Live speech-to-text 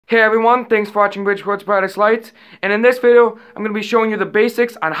Hey everyone, thanks for watching Bridgeport's Brightest Lights, and in this video I'm going to be showing you the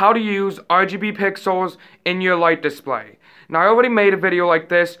basics on how to use RGB pixels in your light display. Now I already made a video like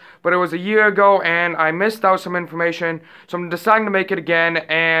this, but it was a year ago and I missed out some information, so I'm deciding to make it again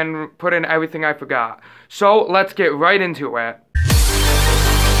and put in everything I forgot. So let's get right into it.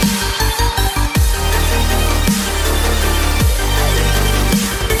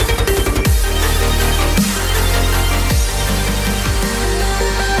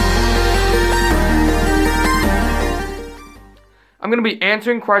 I'm going to be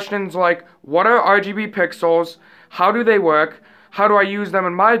answering questions like, what are RGB pixels, how do they work, how do I use them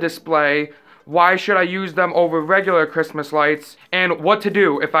in my display, why should I use them over regular Christmas lights, and what to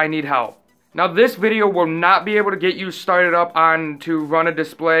do if I need help. Now this video will not be able to get you started up on to run a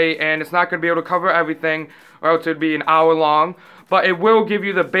display, and it's not going to be able to cover everything, or else it would be an hour long, but it will give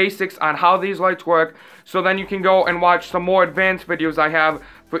you the basics on how these lights work, so then you can go and watch some more advanced videos I have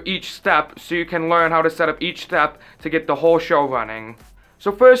for each step, so you can learn how to set up each step to get the whole show running.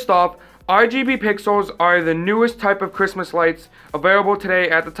 So first off, RGB pixels are the newest type of Christmas lights available today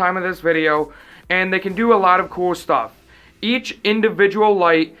at the time of this video, and they can do a lot of cool stuff. Each individual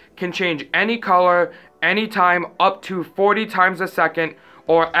light can change any color, anytime, up to 40 times a second,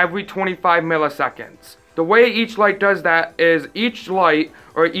 or every 25 milliseconds. The way each light does that is each light,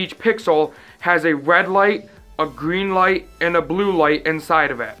 or each pixel, has a red light, a green light, and a blue light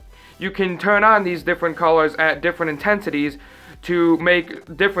inside of it. You can turn on these different colors at different intensities to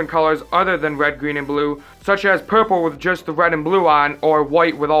make different colors other than red, green, and blue, such as purple with just the red and blue on, or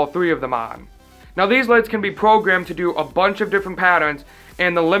white with all three of them on. Now these lights can be programmed to do a bunch of different patterns,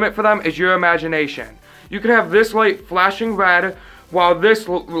 and the limit for them is your imagination. You can have this light flashing red, while this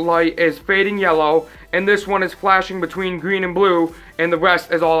light is fading yellow, and this one is flashing between green and blue, and the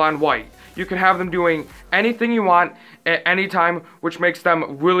rest is all on white. You can have them doing anything you want at any time, which makes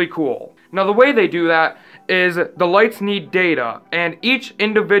them really cool. Now the way they do that is the lights need data, and each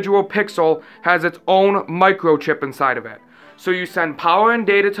individual pixel has its own microchip inside of it. So you send power and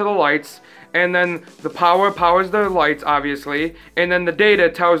data to the lights, and then the power powers the lights, obviously, and then the data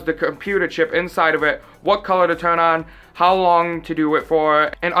tells the computer chip inside of it what color to turn on, how long to do it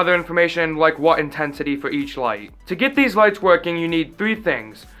for, and other information like what intensity for each light. To get these lights working, you need three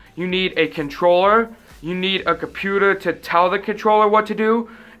things. You need a controller, you need a computer to tell the controller what to do,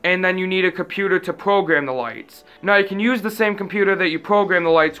 and then you need a computer to program the lights. Now you can use the same computer that you program the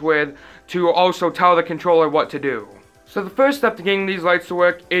lights with to also tell the controller what to do. So the first step to getting these lights to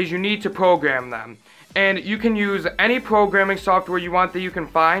work is you need to program them. And you can use any programming software you want that you can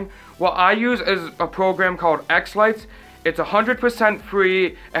find. What I use is a program called X-Lights. It's 100% free,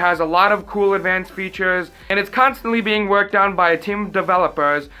 it has a lot of cool advanced features, and it's constantly being worked on by a team of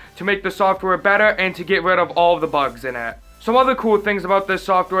developers to make the software better and to get rid of all of the bugs in it. Some other cool things about this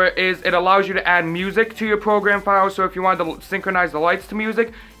software is it allows you to add music to your program file, so if you want to synchronize the lights to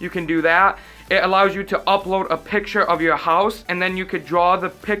music, you can do that. It allows you to upload a picture of your house, and then you could draw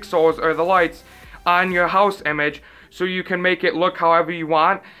the pixels or the lights on your house image, so you can make it look however you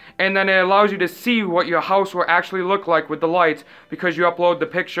want. And then it allows you to see what your house will actually look like with the lights because you upload the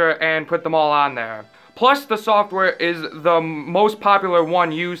picture and put them all on there. Plus, the software is the most popular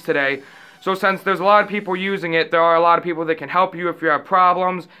one used today. So since there's a lot of people using it, there are a lot of people that can help you if you have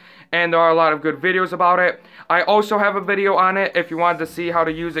problems, and there are a lot of good videos about it. I also have a video on it if you wanted to see how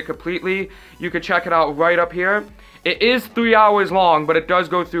to use it completely. You could check it out right up here. It is 3 hours long, but it does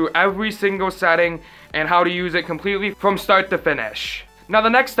go through every single setting and how to use it completely from start to finish. Now the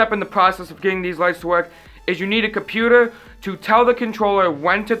next step in the process of getting these lights to work is you need a computer to tell the controller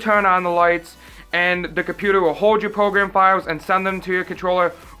when to turn on the lights, and the computer will hold your program files and send them to your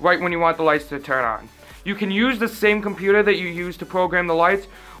controller right when you want the lights to turn on. You can use the same computer that you use to program the lights,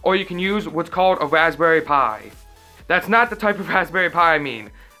 or you can use what's called a Raspberry Pi. That's not the type of Raspberry Pi I mean.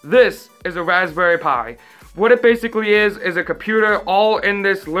 This is a Raspberry Pi. What it basically is a computer all in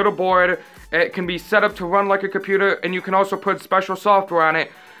this little board. It can be set up to run like a computer, and you can also put special software on it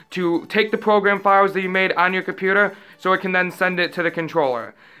to take the program files that you made on your computer so it can then send it to the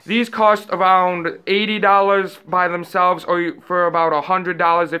controller. These cost around $80 by themselves, or for about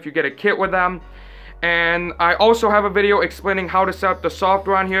 $100 if you get a kit with them. And I also have a video explaining how to set up the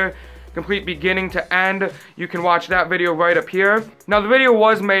software on here, complete beginning to end. You can watch that video right up here. Now the video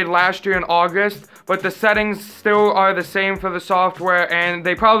was made last year in August, but the settings still are the same for the software, and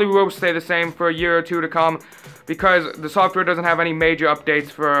they probably will stay the same for a year or two to come. because the software doesn't have any major updates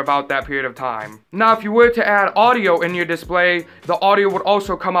for about that period of time. Now, if you were to add audio in your display, the audio would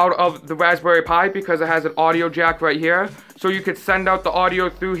also come out of the Raspberry Pi because it has an audio jack right here. So you could send out the audio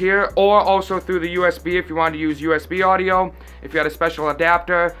through here, or also through the USB if you wanted to use USB audio, if you had a special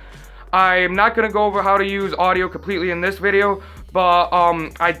adapter. I'm not going to go over how to use audio completely in this video, but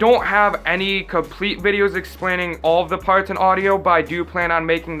I don't have any complete videos explaining all of the parts in audio, but I do plan on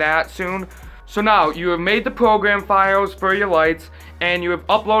making that soon. So now, you have made the program files for your lights, and you have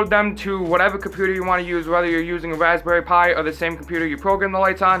uploaded them to whatever computer you want to use, whether you're using a Raspberry Pi or the same computer you program the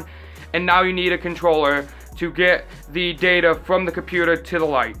lights on, and now you need a controller to get the data from the computer to the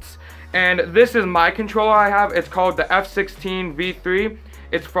lights. And this is my controller I have. It's called the F16 V3.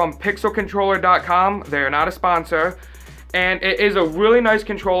 It's from pixelcontroller.com. They're not a sponsor. And it is a really nice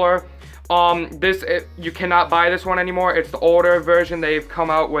controller. You cannot buy this one anymore. It's the older version. They've come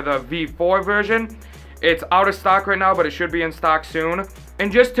out with a V4 version. It's out of stock right now, but it should be in stock soon.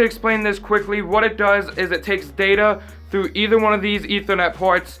 And just to explain this quickly, what it does is it takes data through either one of these Ethernet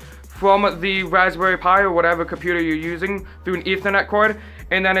ports from the Raspberry Pi or whatever computer you're using through an Ethernet cord,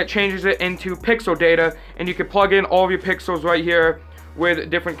 and then it changes it into pixel data, and you can plug in all of your pixels right here with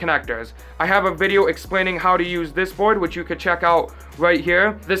different connectors. I have a video explaining how to use this board, which you could check out right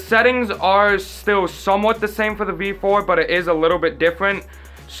here. The settings are still somewhat the same for the V4, but it is a little bit different.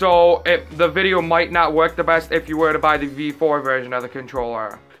 So the video might not work the best if you were to buy the V4 version of the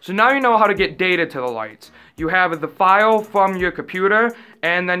controller. So now you know how to get data to the lights. You have the file from your computer,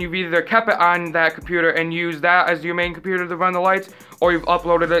 and then you've either kept it on that computer and used that as your main computer to run the lights, or you've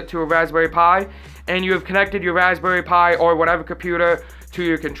uploaded it to a Raspberry Pi, and you have connected your Raspberry Pi or whatever computer to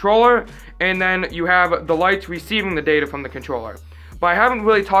your controller, and then you have the lights receiving the data from the controller. But I haven't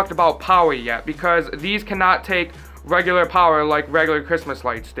really talked about power yet, because these cannot take regular power like regular Christmas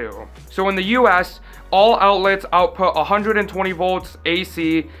lights do. So in the US, all outlets output 120 volts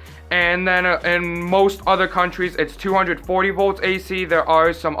AC, and then in most other countries it's 240 volts AC. There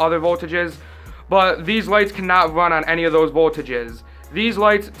are some other voltages, but these lights cannot run on any of those voltages. These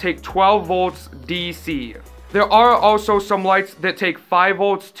lights take 12 volts DC. There are also some lights that take 5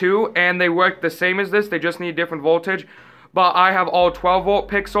 volts too, and they work the same as this, they just need different voltage. But I have all 12 volt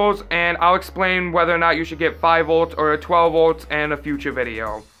pixels, and I'll explain whether or not you should get 5 volts or 12 volts in a future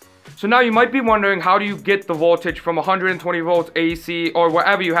video. So now you might be wondering, how do you get the voltage from 120 volts AC or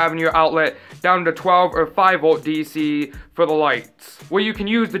whatever you have in your outlet down to 12 or 5 volt DC for the lights? What you can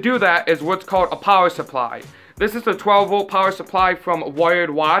use to do that is what's called a power supply. This is a 12 volt power supply from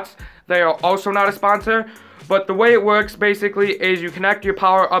Wired Watts. They are also not a sponsor, but the way it works basically is you connect your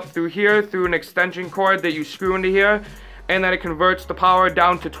power up through here through an extension cord that you screw into here, and then it converts the power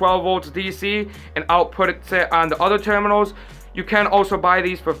down to 12 volts DC and outputs it on the other terminals. You can also buy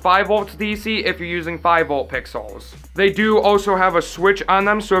these for 5 volts DC if you're using 5 volt pixels. They do also have a switch on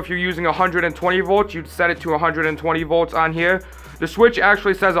them, so if you're using 120 volts, you'd set it to 120 volts on here. The switch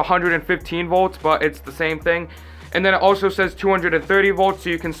actually says 115 volts, but it's the same thing. And then it also says 230 volts, so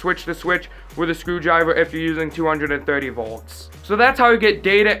you can switch the switch with a screwdriver if you're using 230 volts. So that's how you get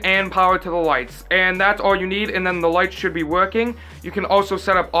data and power to the lights, and that's all you need, and then the lights should be working. You can also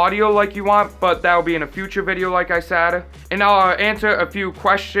set up audio like you want, but that will be in a future video like I said. And now I'll answer a few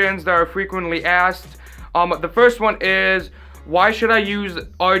questions that are frequently asked. The first one is, why should I use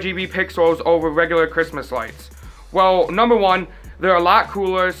RGB pixels over regular Christmas lights? Well, number one, they're a lot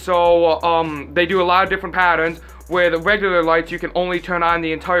cooler, so they do a lot of different patterns. With regular lights, you can only turn on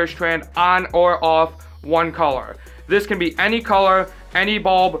the entire strand on or off one color. This can be any color, any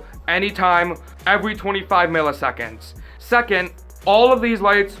bulb, anytime, every 25 milliseconds. Second, all of these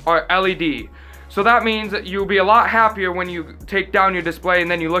lights are LED. So that means that you'll be a lot happier when you take down your display and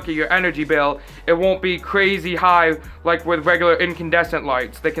then you look at your energy bill. It won't be crazy high like with regular incandescent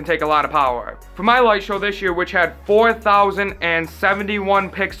lights that can take a lot of power. For my light show this year, which had 4,071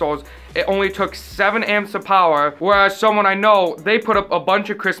 pixels, it only took 7 amps of power, whereas someone I know, they put up a bunch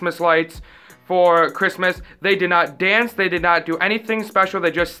of Christmas lights for Christmas. They did not dance, they did not do anything special,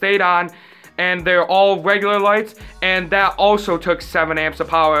 they just stayed on, and they're all regular lights, and that also took 7 amps of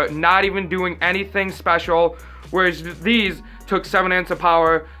power, not even doing anything special, whereas these took 7 amps of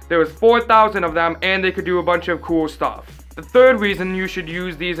power. There was 4,000 of them, and they could do a bunch of cool stuff. The third reason you should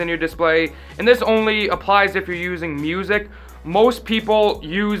use these in your display, and this only applies if you're using music, most people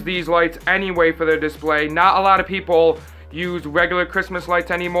use these lights anyway for their display. Not a lot of people use regular Christmas lights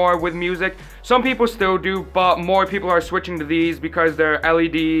anymore with music. Some people still do, but more people are switching to these because they're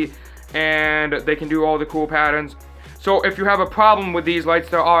LED and they can do all the cool patterns. So if you have a problem with these lights,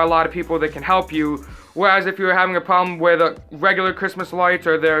 there are a lot of people that can help you Whereas if you're having a problem with regular Christmas lights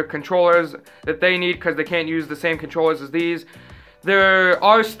or their controllers that they need because they can't use the same controllers as these, there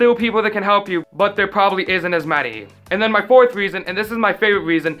are still people that can help you, but there probably isn't as many. And then my fourth reason, and this is my favorite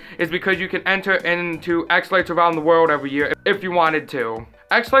reason, is because you can enter into X Lights Around the World every year if you wanted to.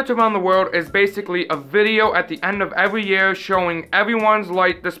 X Lights Around the World is basically a video at the end of every year showing everyone's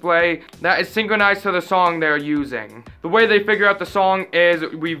light display that is synchronized to the song they're using. The way they figure out the song is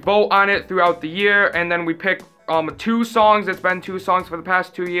we vote on it throughout the year, and then we pick 2 songs. It's been 2 songs for the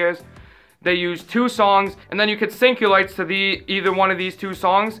past 2 years. They use 2 songs, and then you could sync your lights to either one of these 2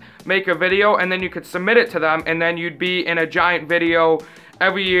 songs, make a video, and then you could submit it to them, and then you'd be in a giant video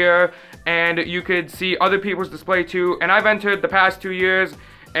every year, and you could see other people's display too. And I've entered the past 2 years,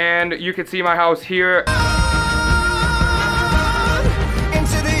 and you could see my house here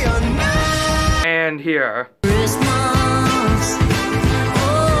and here.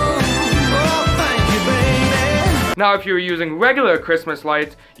 Now, if you're using regular Christmas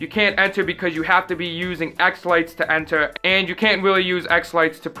lights, you can't enter because you have to be using X Lights to enter, and you can't really use X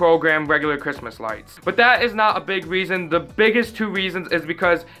Lights to program regular Christmas lights. But that is not a big reason. The biggest 2 reasons is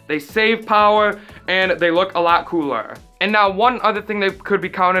because they save power and they look a lot cooler. And now, one other thing that could be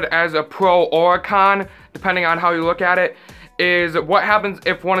counted as a pro or a con, depending on how you look at it, is what happens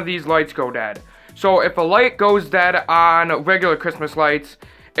if one of these lights go dead. So if a light goes dead on regular Christmas lights,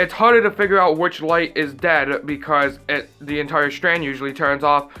 it's harder to figure out which light is dead because the entire strand usually turns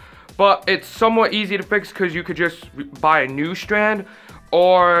off. But it's somewhat easy to fix because you could just buy a new strand,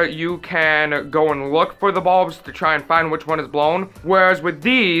 or you can go and look for the bulbs to try and find which one is blown. Whereas with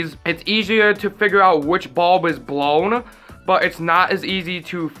these, it's easier to figure out which bulb is blown, but it's not as easy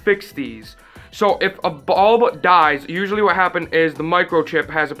to fix these. So if a bulb dies, usually what happens is the microchip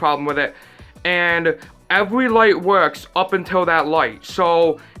has a problem with it, and every light works up until that light.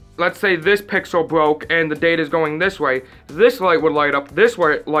 So let's say this pixel broke and the data is going this way. This light would light up, this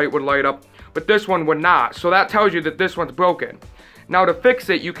light would light up, but this one would not. So that tells you that this one's broken. Now to fix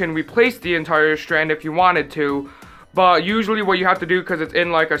it, you can replace the entire strand if you wanted to, but usually what you have to do, because it's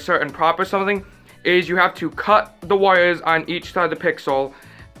in like a certain prop or something, is you have to cut the wires on each side of the pixel,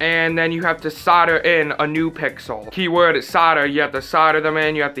 and then you have to solder in a new pixel. Keyword is solder. You have to solder them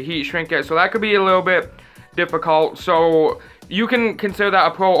in, you have to heat shrink it, so that could be a little bit difficult. So you can consider that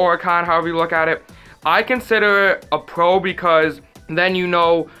a pro or a con, however you look at it. I consider it a pro because then you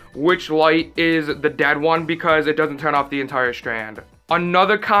know which light is the dead one because it doesn't turn off the entire strand.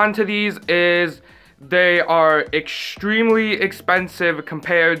 Another con to these is they are extremely expensive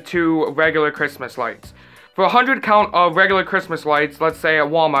compared to regular Christmas lights. For 100 count of regular Christmas lights, let's say at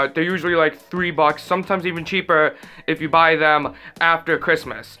Walmart, they're usually like $3, sometimes even cheaper if you buy them after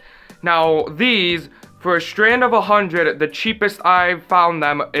Christmas. Now these, for a strand of 100, the cheapest I've found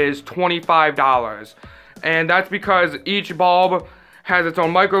them is $25. And that's because each bulb has its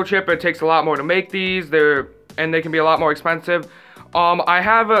own microchip. It takes a lot more to make these, and they can be a lot more expensive. I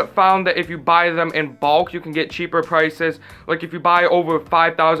have found that if you buy them in bulk, you can get cheaper prices. Like if you buy over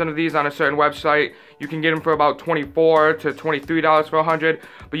 5,000 of these on a certain website, you can get them for about $24 to $23 for 100.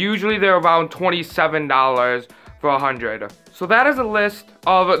 But usually they're around $27 for 100. So that is a list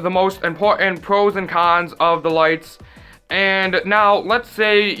of the most important pros and cons of the lights. And now let's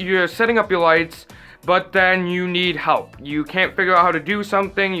say you're setting up your lights, but then you need help. You can't figure out how to do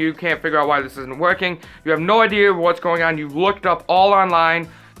something. You can't figure out why this isn't working. You have no idea what's going on. You've looked up all online.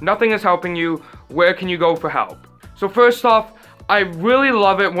 Nothing is helping you. Where can you go for help? So first off, I really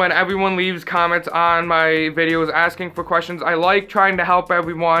love it when everyone leaves comments on my videos asking for questions. I like trying to help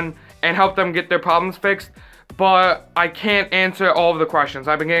everyone and help them get their problems fixed, but I can't answer all of the questions.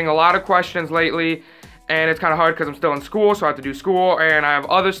 I've been getting a lot of questions lately, and it's kind of hard because I'm still in school, so I have to do school, and I have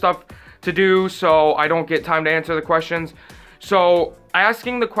other stuff to do, so I don't get time to answer the questions. So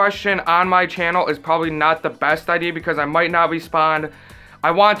asking the question on my channel is probably not the best idea because I might not respond.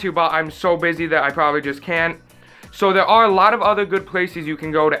 I want to, but I'm so busy that I probably just can't. So there are a lot of other good places you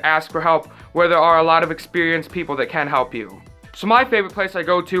can go to ask for help where there are a lot of experienced people that can help you. So my favorite place I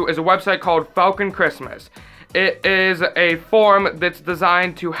go to is a website called Falcon Christmas. It is a forum that's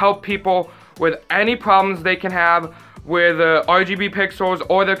designed to help people with any problems they can have with RGB pixels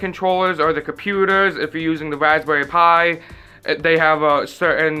or their controllers or the computers. If you're using the Raspberry Pi, they have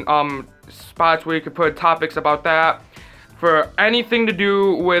certain spots where you can put topics about that. For anything to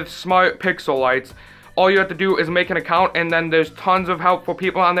do with smart pixel lights, all you have to do is make an account, and then there's tons of helpful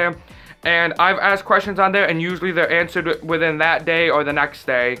people on there. And I've asked questions on there, and usually they're answered within that day or the next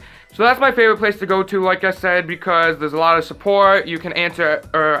day. So that's my favorite place to go to, like I said, because there's a lot of support. You can answer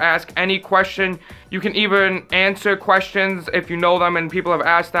or ask any question. You can even answer questions if you know them and people have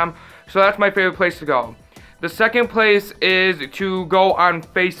asked them. So that's my favorite place to go. The second place is to go on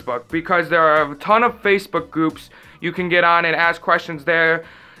Facebook, because there are a ton of Facebook groups you can get on and ask questions there.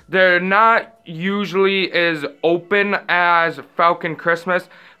 They're not usually as open as Falcon Christmas.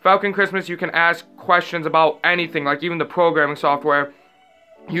 Falcon Christmas, you can ask questions about anything, like even the programming software.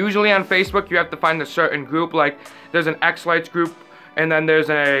 Usually on Facebook, you have to find a certain group, like there's an X-Lights group, and then there's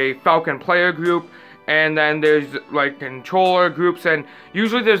a Falcon Player group, and then there's like controller groups, and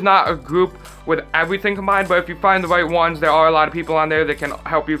usually there's not a group with everything combined, but if you find the right ones, there are a lot of people on there that can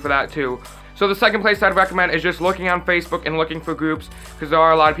help you for that too. So the second place I'd recommend is just looking on Facebook and looking for groups, because there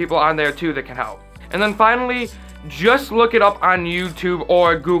are a lot of people on there too that can help. And then finally, just look it up on YouTube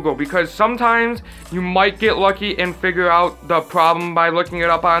or Google, because sometimes you might get lucky and figure out the problem by looking it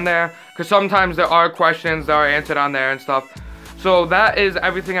up on there, because sometimes there are questions that are answered on there and stuff. So that is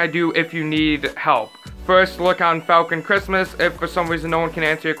everything I do if you need help. First, look on Falcon Christmas if for some reason no one can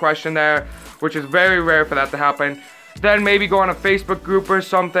answer your question there, which is very rare for that to happen. Then maybe go on a Facebook group or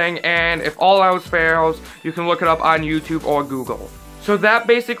something, and if all else fails, you can look it up on YouTube or Google. So that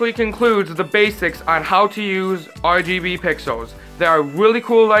basically concludes the basics on how to use RGB pixels. They are really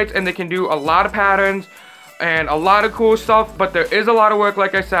cool lights, and they can do a lot of patterns and a lot of cool stuff, but there is a lot of work,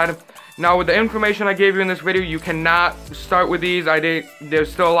 like I said. Now, with the information I gave you in this video, you cannot start with these.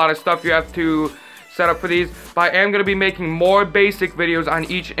 There's still a lot of stuff you have to set up for these, but I am going to be making more basic videos on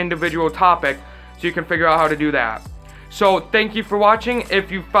each individual topic, so you can figure out how to do that. So thank you for watching.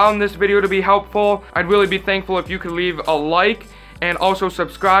 If you found this video to be helpful, I'd really be thankful if you could leave a like and also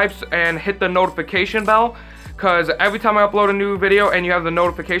subscribe and hit the notification bell, because every time I upload a new video and you have the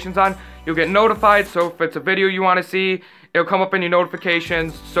notifications on, you'll get notified. So if it's a video you want to see, it'll come up in your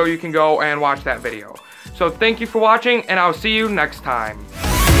notifications so you can go and watch that video. So thank you for watching, and I'll see you next time.